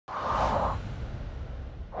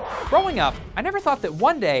Growing up, I never thought that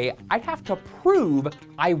one day I'd have to prove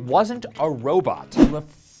I wasn't a robot.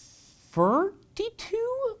 42?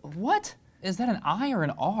 What? Is that an I or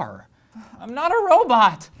an R? I'm not a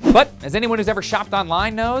robot. But as anyone who's ever shopped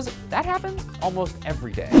online knows, that happens almost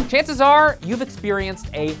every day. Chances are you've experienced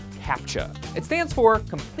a captcha. It stands for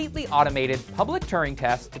Completely Automated Public Turing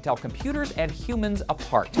Test to tell computers and humans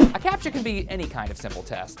apart. A captcha can be any kind of simple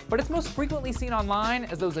test, but it's most frequently seen online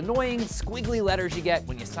as those annoying squiggly letters you get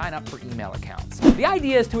when you sign up for email accounts. The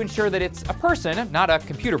idea is to ensure that it's a person, not a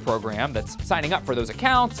computer program, that's signing up for those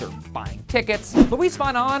accounts or buying tickets. Luis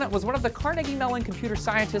von Ahn was one of the Carnegie Mellon computer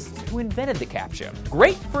scientists who invented the captcha.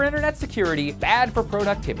 Great for internet security, bad for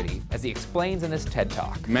productivity, as he explains in this TED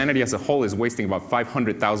Talk. Humanity as a whole is wasting about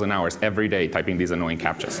 500,000 hours every day typing these annoying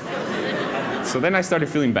captchas. So then I started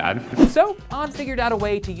feeling bad. So Ahn figured out a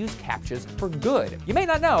way to use captchas for good. You may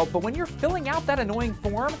not know, but when you're filling out that annoying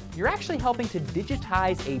form, you're actually helping to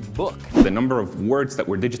digitize a book. The number of words that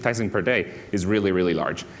we're digitizing per day is really, really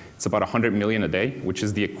large. It's about 100 million a day, which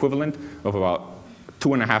is the equivalent of about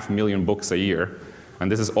 2.5 million books a year.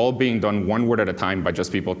 And this is all being done one word at a time by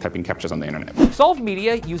just people typing captchas on the internet. Solved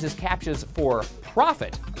Media uses captchas for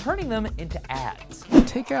profit, turning them into ads.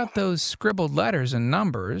 Take out those scribbled letters and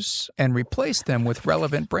numbers and replace them with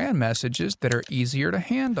relevant brand messages that are easier to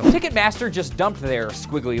handle. Ticketmaster just dumped their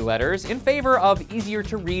squiggly letters in favor of easier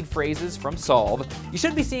to read phrases from Solve. You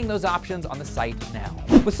should be seeing those options on the site now.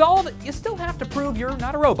 With Solve, you still have to prove you're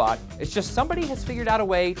not a robot. It's just somebody has figured out a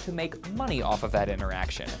way to make money off of that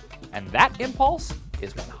interaction. And that impulse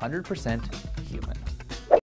is 100%